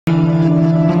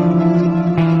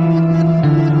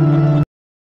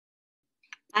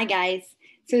Hi guys.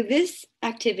 So this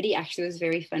activity actually was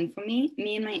very fun for me.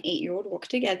 Me and my 8-year-old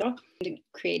worked together and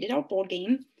created our board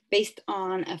game based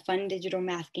on a fun digital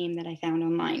math game that I found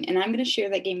online. And I'm going to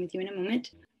share that game with you in a moment.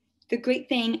 The great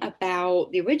thing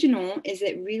about the original is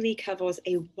it really covers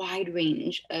a wide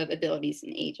range of abilities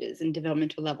and ages and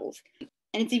developmental levels.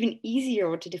 And it's even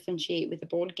easier to differentiate with the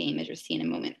board game, as you'll see in a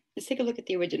moment. Let's take a look at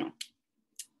the original.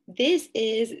 This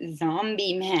is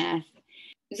Zombie Math.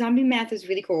 Zombie Math is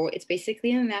really cool. It's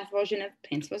basically a math version of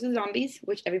Plants vs. Zombies,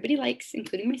 which everybody likes,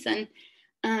 including my son.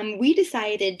 We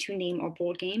decided to name our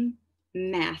board game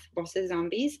Math vs.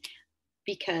 Zombies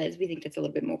because we think that's a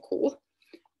little bit more cool.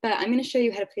 But I'm going to show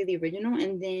you how to play the original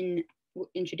and then we'll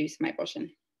introduce my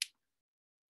version.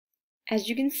 As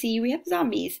you can see, we have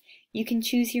zombies. You can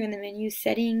choose here in the menu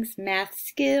Settings, Math,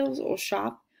 Skills, or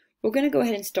Shop. We're going to go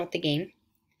ahead and start the game.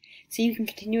 So you can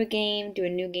continue a game, do a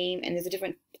new game, and there's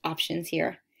different options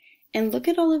here. And look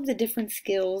at all of the different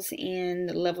skills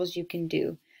and levels you can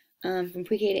do from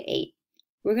pre-K to 8.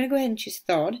 We're going to go ahead and choose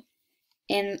third.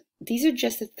 And these are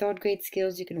just the third grade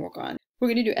skills you can work on. We're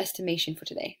going to do estimation for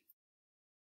today.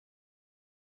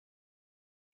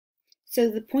 So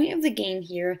the point of the game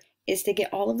here is to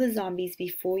get all of the zombies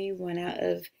before you run out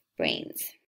of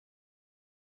brains.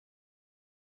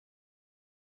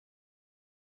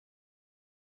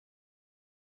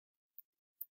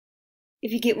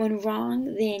 If you get one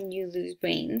wrong, then you lose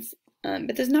brains.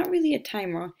 But there's not really a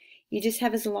timer. You just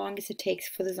have as long as it takes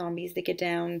for the zombies to get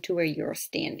down to where you're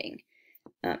standing,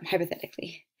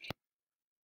 hypothetically.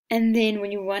 And then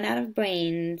when you run out of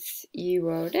brains, you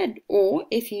are dead. Or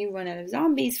if you run out of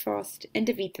zombies first and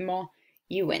defeat them all,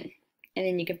 you win. And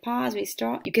then you can pause,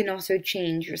 restart. You can also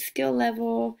change your skill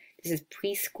level. This is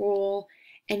preschool.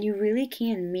 And you really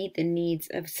can meet the needs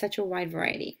of such a wide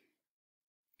variety.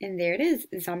 And there it is,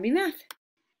 Zombie Math.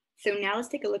 So now let's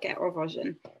take a look at our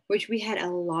version, which we had a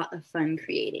lot of fun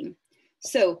creating.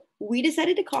 So we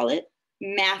decided to call it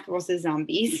Math vs.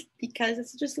 Zombies because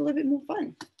it's just a little bit more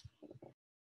fun.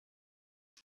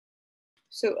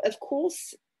 So of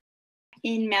course,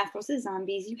 in Math vs.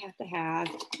 Zombies, you have to have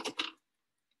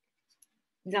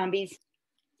zombies.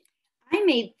 I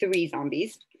made 3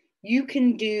 zombies. You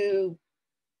can do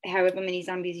however many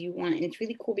zombies you want. And it's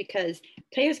really cool because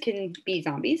players can be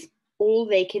zombies, or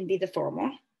they can be the farmer,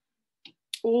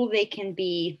 or they can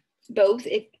be both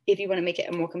if you want to make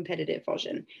it a more competitive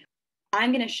version.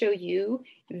 I'm going to show you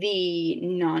the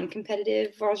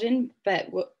non-competitive version,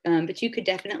 but you could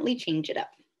definitely change it up.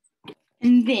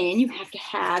 And then you have to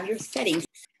have your settings.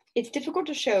 It's difficult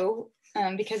to show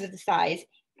because of the size,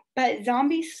 but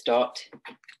zombies start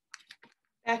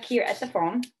back here at the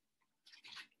farm.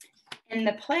 And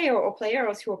the player or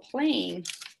players who are playing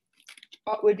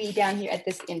would be down here at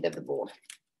this end of the board.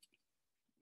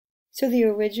 So the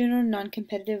original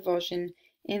non-competitive version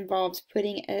involves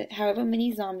putting however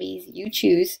many zombies you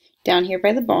choose down here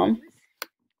by the bomb.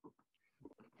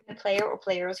 The player or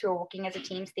players who are working as a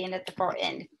team stand at the far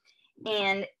end.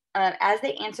 And as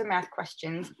they answer math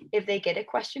questions, if they get a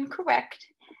question correct,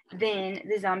 then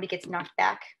the zombie gets knocked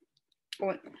back.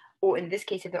 Or in this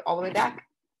case, if they're all the way back,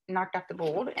 knocked off the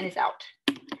board and is out.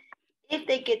 If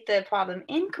they get the problem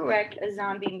incorrect, a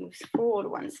zombie moves forward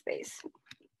 1 space.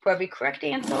 For every correct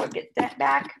answer, it gets that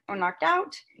back or knocked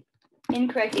out.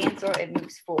 Incorrect answer, it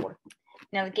moves forward.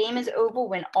 Now the game is over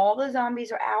when all the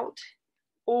zombies are out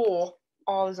or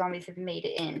all the zombies have made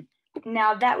it in.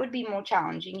 Now that would be more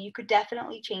challenging. You could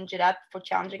definitely change it up for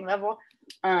challenging level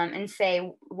and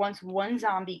say once 1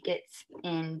 zombie gets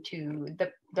into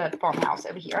the farmhouse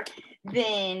over here,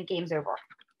 then game's over.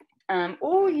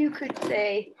 Or you could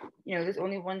say, there's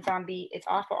only 1 zombie, it's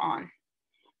off or on.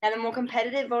 Now, the more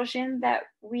competitive version that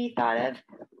we thought of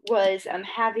was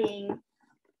having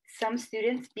some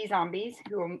students be zombies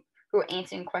who are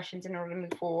answering questions in order to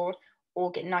move forward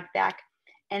or get knocked back,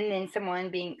 and then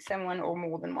someone or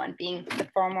more than one being the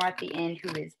farmer at the end who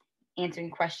is answering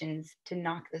questions to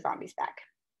knock the zombies back.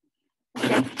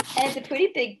 Okay, and it's a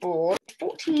pretty big board,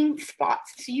 14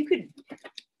 spots, so you could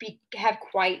have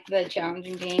quite the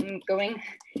challenging game going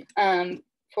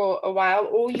for a while,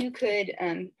 or you could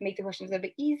make the questions a little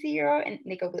bit easier and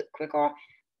make it a little bit quicker.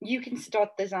 You can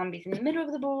start the zombies in the middle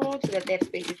of the board so that they have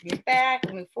spaces to move back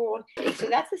and move forward. Okay, so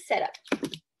that's the setup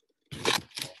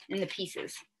and the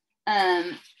pieces.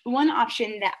 One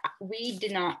option that we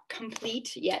did not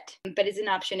complete yet, but is an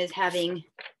option, is having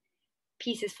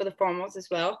pieces for the farmers as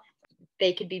well.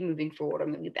 They could be moving forward or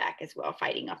moving back as well,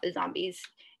 fighting off the zombies.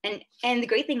 And the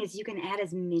great thing is you can add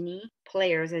as many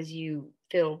players as you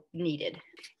feel needed.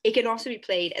 It can also be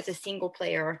played as a single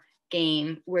player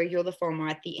game where you're the farmer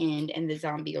at the end and the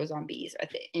zombie or zombies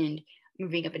at the end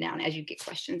moving up and down as you get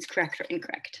questions correct or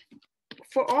incorrect.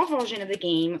 For our version of the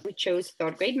game, we chose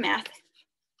 3rd grade math.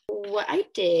 What I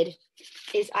did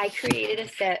is I created a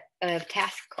set of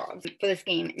task cards for this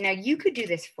game. Now you could do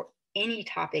this for any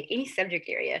topic, any subject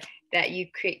area that you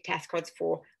create task cards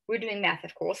for. We're doing math,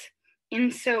 of course.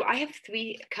 And so I have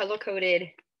 3 color-coded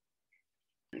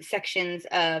sections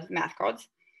of math cards.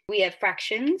 We have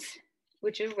fractions,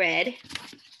 which is red,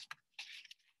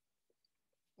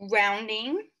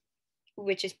 rounding,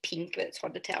 which is pink, but it's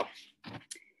hard to tell,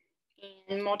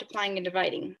 and multiplying and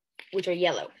dividing, which are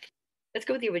yellow. Let's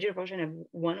go with the original version of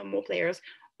 1 or more players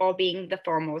all being the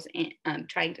farmers and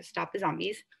trying to stop the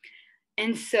zombies.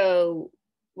 And so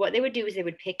what they would do is they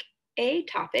would pick a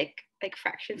topic, like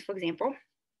fractions, for example,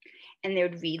 and they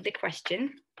would read the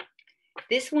question.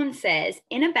 This one says,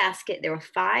 in a basket, there are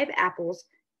 5 apples,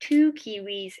 2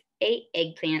 kiwis, 8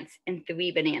 eggplants, and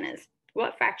 3 bananas.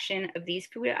 What fraction of these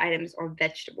food items are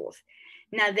vegetables?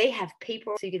 Now they have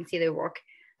paper so you can see their work.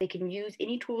 They can use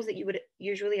any tools that you would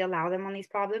usually allow them on these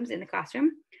problems in the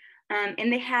classroom.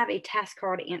 And they have a task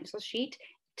card answer sheet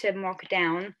to mark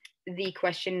down the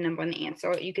question number and the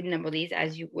answer. You can number these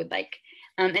as you would like.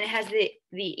 And it has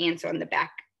the answer on the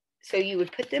back. So you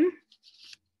would put them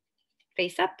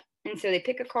face up. And so they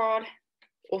pick a card,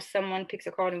 or someone picks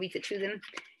a card and reads it to them.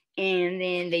 And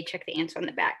then they check the answer on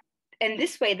the back. And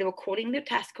this way, they're recording their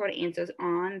task card answers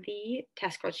on the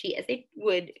task card sheet as they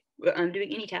would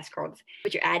doing any task cards,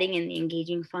 but you're adding in the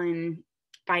engaging, fun,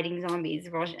 fighting zombies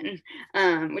version,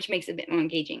 which makes it a bit more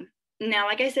engaging. Now,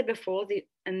 like I said before, the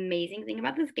amazing thing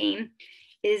about this game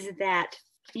is that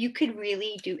you could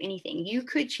really do anything. You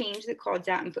could change the cards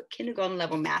out and put kindergarten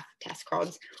level math task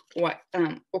cards or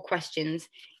questions.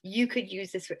 You could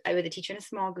use this with a teacher in a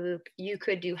small group. You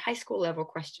could do high school level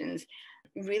questions.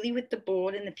 Really, with the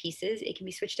board and the pieces, it can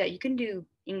be switched out. You can do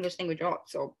English language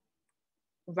arts or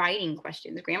writing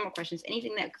questions, grammar questions,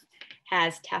 anything that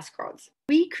has task cards.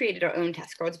 We created our own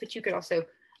task cards, but you could also,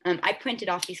 I printed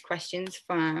off these questions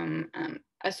from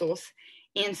a source.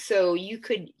 And so you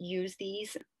could use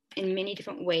these in many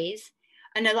different ways.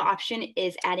 Another option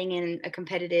is adding in a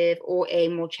competitive or a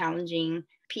more challenging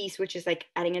piece, which is like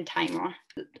adding a timer,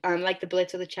 like the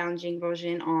Blitz or the challenging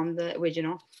version on the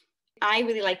original. I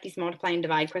really like these multiply and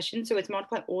divide questions. So it's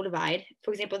multiply or divide.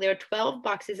 For example, there are 12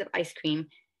 boxes of ice cream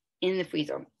in the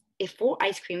freezer. If 4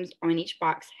 ice creams are in each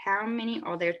box, how many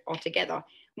are there altogether?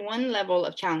 One level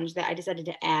of challenge that I decided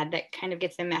to add that kind of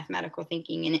gets the mathematical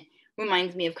thinking, and it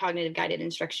reminds me of cognitive guided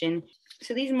instruction.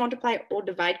 So these multiply or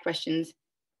divide questions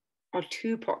are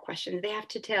 2-part questions. They have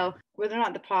to tell whether or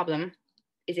not the problem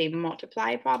is a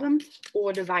multiply problem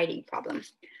or dividing problem.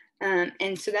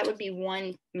 And so that would be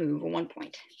one move or 1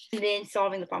 point. And then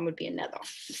solving the problem would be another.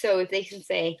 So if they can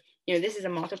say, this is a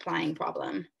multiplying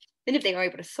problem, then if they are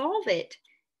able to solve it,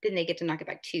 then they get to knock it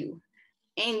back 2.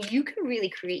 And you can really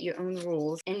create your own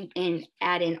rules and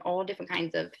add in all different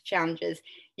kinds of challenges.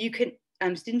 You could,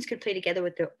 students could play together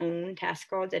with their own task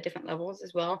cards at different levels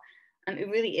as well. It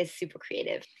really is super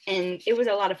creative. And it was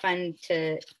a lot of fun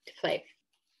to play.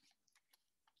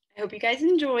 I hope you guys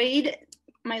enjoyed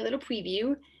my little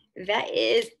preview. That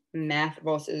is Math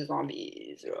versus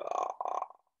Zombies.